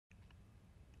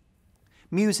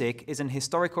Music is an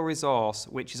historical resource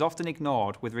which is often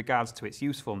ignored with regards to its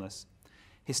usefulness.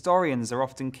 Historians are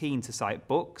often keen to cite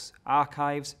books,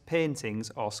 archives, paintings,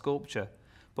 or sculpture,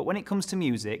 but when it comes to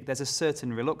music, there's a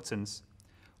certain reluctance.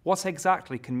 What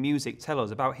exactly can music tell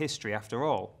us about history after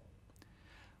all?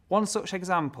 One such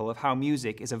example of how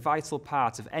music is a vital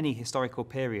part of any historical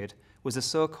period was the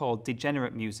so-called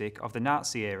degenerate music of the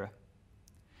Nazi era.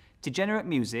 Degenerate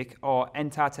music, or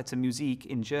Entartete Musik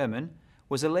in German,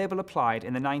 was a label applied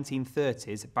in the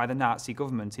 1930s by the Nazi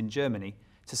government in Germany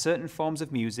to certain forms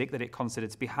of music that it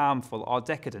considered to be harmful or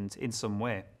decadent in some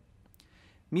way.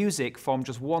 Music formed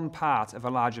just one part of a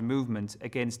larger movement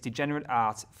against degenerate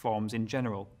art forms in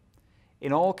general.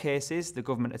 In all cases, the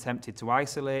government attempted to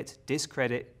isolate,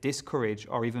 discredit, discourage,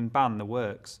 or even ban the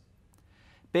works.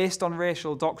 Based on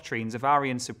racial doctrines of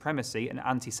Aryan supremacy and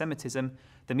anti-Semitism,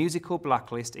 the musical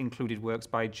blacklist included works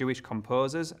by Jewish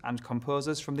composers and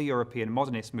composers from the European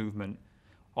modernist movement,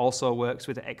 also works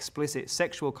with explicit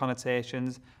sexual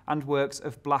connotations and works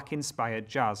of black-inspired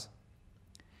jazz.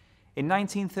 In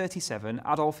 1937,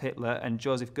 Adolf Hitler and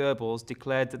Joseph Goebbels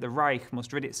declared that the Reich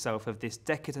must rid itself of this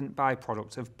decadent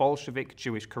byproduct of Bolshevik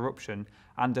Jewish corruption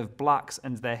and of blacks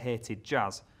and their hated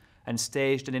jazz, and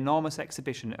staged an enormous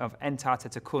exhibition of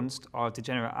Entartete Kunst, or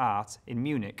degenerate art, in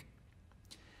Munich.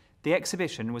 The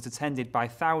exhibition was attended by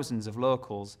thousands of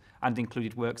locals and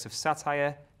included works of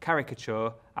satire,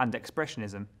 caricature, and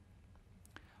expressionism.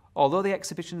 Although the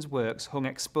exhibition's works hung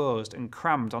exposed and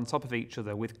crammed on top of each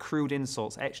other with crude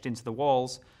insults etched into the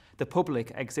walls, the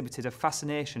public exhibited a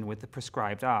fascination with the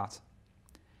prescribed art.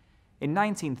 In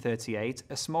 1938,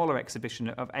 a smaller exhibition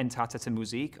of Entartete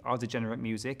Musik, or degenerate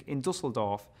music, in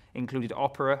Dusseldorf included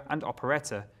opera and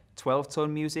operetta,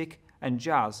 12-tone music, and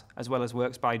jazz, as well as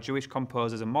works by Jewish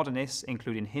composers and modernists,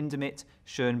 including Hindemith,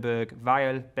 Schoenberg,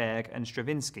 Weill, Berg, and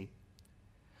Stravinsky.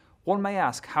 One may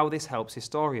ask how this helps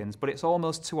historians, but it's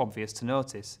almost too obvious to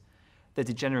notice. The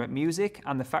degenerate music,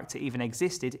 and the fact it even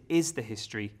existed, is the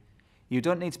history. You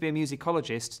don't need to be a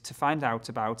musicologist to find out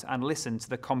about and listen to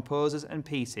the composers and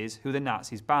pieces who the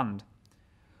Nazis banned.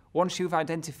 Once you've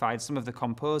identified some of the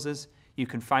composers, you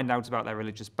can find out about their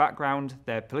religious background,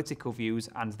 their political views,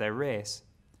 and their race.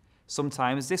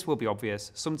 Sometimes this will be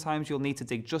obvious, sometimes you'll need to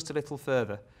dig just a little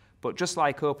further, but just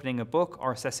like opening a book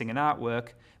or assessing an artwork,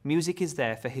 music is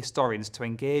there for historians to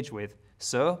engage with.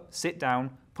 So, sit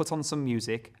down, put on some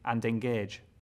music, and engage.